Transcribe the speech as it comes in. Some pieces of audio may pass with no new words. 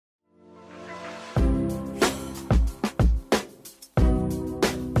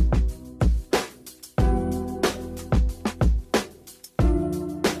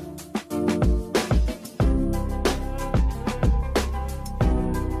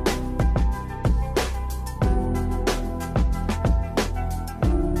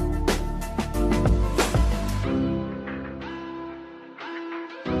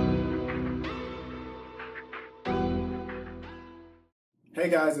Hey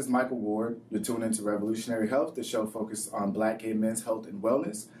guys, it's Michael Ward. You're tuned into Revolutionary Health, the show focused on Black gay men's health and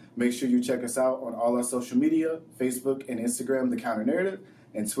wellness. Make sure you check us out on all our social media, Facebook and Instagram, The Counter Narrative,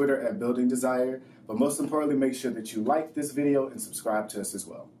 and Twitter at Building Desire. But most importantly, make sure that you like this video and subscribe to us as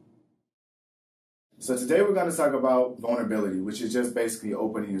well. So today we're going to talk about vulnerability, which is just basically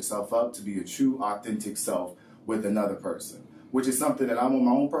opening yourself up to be your true, authentic self with another person, which is something that I'm on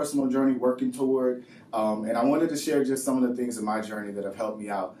my own personal journey working toward. And I wanted to share just some of the things in my journey that have helped me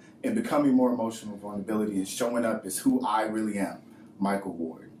out in becoming more emotional vulnerability and showing up as who I really am, Michael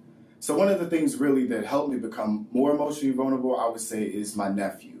Ward. So one of the things really that helped me become more emotionally vulnerable, I would say, is my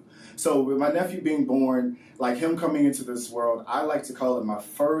nephew. So with my nephew being born, like him coming into this world, I like to call it my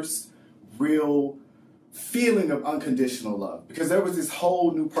first real feeling of unconditional love, because there was this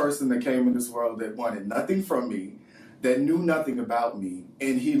whole new person that came in this world that wanted nothing from me, that knew nothing about me,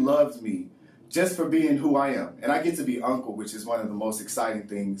 and he loved me just for being who I am. And I get to be uncle, which is one of the most exciting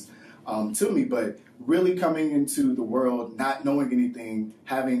things to me, but really coming into the world, not knowing anything,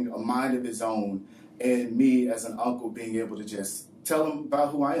 having a mind of his own, and me as an uncle being able to just tell him about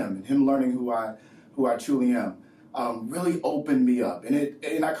who I am and him learning who I truly am, really opened me up.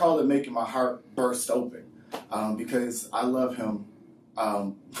 And I call it making my heart burst open, because I love him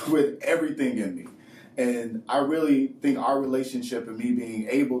with everything in me. And I really think our relationship and me being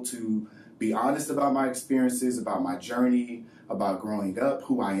able to be honest about my experiences, about my journey, about growing up,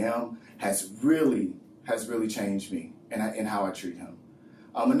 who I am, has really changed me and how I treat him.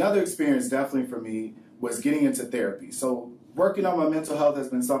 Another experience definitely for me was getting into therapy. So working on my mental health has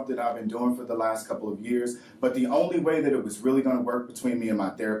been something I've been doing for the last couple of years, but the only way that it was really going to work between me and my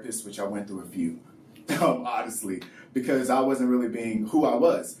therapist, which I went through a few, honestly, because I wasn't really being who I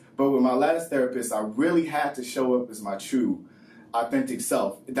was. But with my last therapist, I really had to show up as my true, authentic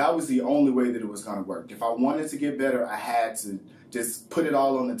self. That was the only way that it was going to work. If I wanted to get better, I had to just put it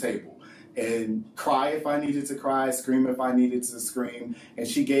all on the table and cry if I needed to cry, scream if I needed to scream. And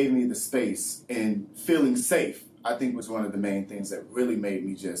she gave me the space, and feeling safe, I think, was one of the main things that really made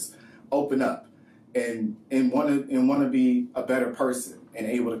me just open up and want to be a better person and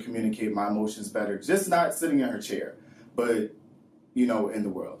able to communicate my emotions better. Just not sitting in her chair, but, you know, in the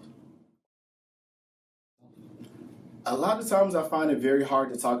world. A lot of times I find it very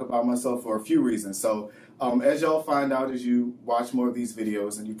hard to talk about myself for a few reasons. So as y'all find out as you watch more of these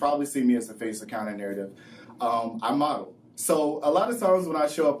videos, and you probably see me as the face of Counter Narrative, I model. So a lot of times when I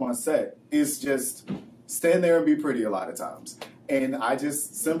show up on set, it's just stand there and be pretty a lot of times. And I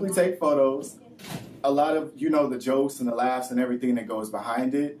just simply take photos. A lot of, you know, the jokes and the laughs and everything that goes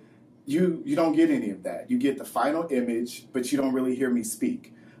behind it, you don't get any of that. You get the final image, but you don't really hear me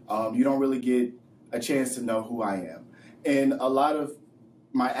speak. You don't really get a chance to know who I am. And a lot of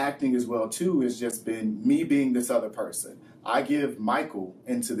my acting as well, too, has just been me being this other person. I give Michael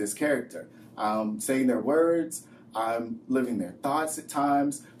into this character. I'm saying their words, I'm living their thoughts at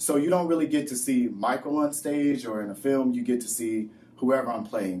times. So you don't really get to see Michael on stage or in a film. You get to see whoever I'm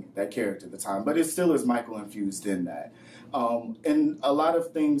playing, that character at the time. But it still is Michael infused in that. And a lot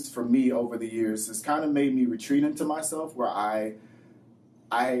of things for me over the years has kind of made me retreat into myself, where I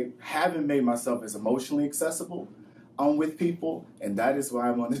haven't made myself as emotionally accessible with people, and that is why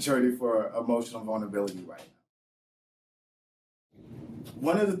I'm on the journey for emotional vulnerability right now.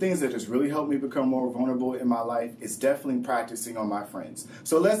 One of the things that has really helped me become more vulnerable in my life is definitely practicing on my friends.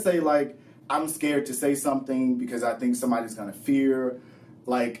 So let's say, like, I'm scared to say something because I think somebody's gonna fear,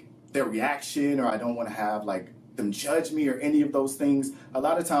 like, their reaction, or I don't want to have, like, them judge me or any of those things. A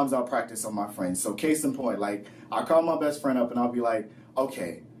lot of times I'll practice on my friends. So case in point, like, I'll call my best friend up and I'll be like,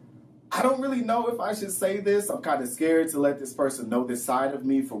 okay, I don't really know if I should say this. I'm kind of scared to let this person know this side of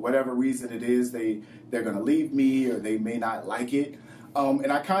me for whatever reason it is. They're going to leave me, or they may not like it.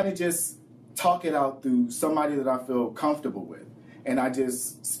 And I kind of just talk it out through somebody that I feel comfortable with. And I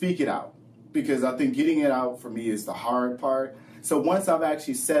just speak it out, because I think getting it out for me is the hard part. So once I've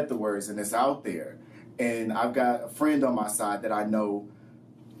actually said the words and it's out there, and I've got a friend on my side that I know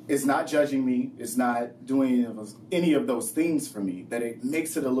is not judging me, is not doing any of those things for me, that it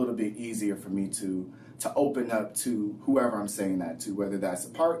makes it a little bit easier for me to open up to whoever I'm saying that to, whether that's a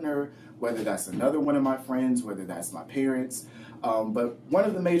partner, whether that's another one of my friends, whether that's my parents. But one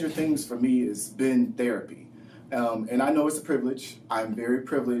of the major things for me has been therapy. And I know it's a privilege. I'm very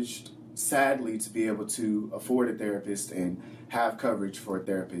privileged, sadly, to be able to afford a therapist and have coverage for a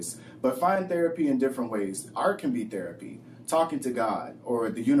therapist. But find therapy in different ways. Art can be therapy. Talking to God or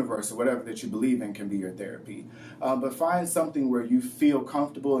the universe or whatever that you believe in can be your therapy. But find something where you feel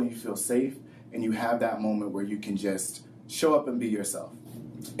comfortable and you feel safe, and you have that moment where you can just show up and be yourself.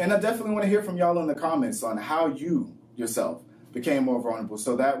 And I definitely want to hear from y'all in the comments on how you yourself became more vulnerable.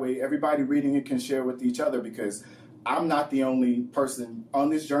 So that way, everybody reading it can share with each other, because I'm not the only person on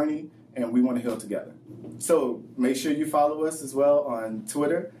this journey, and we want to heal together. So make sure you follow us as well on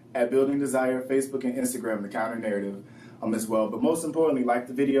Twitter at Building Desire, Facebook and Instagram, The Counter Narrative as well. But most importantly, like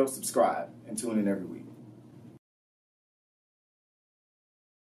the video, subscribe, and tune in every week.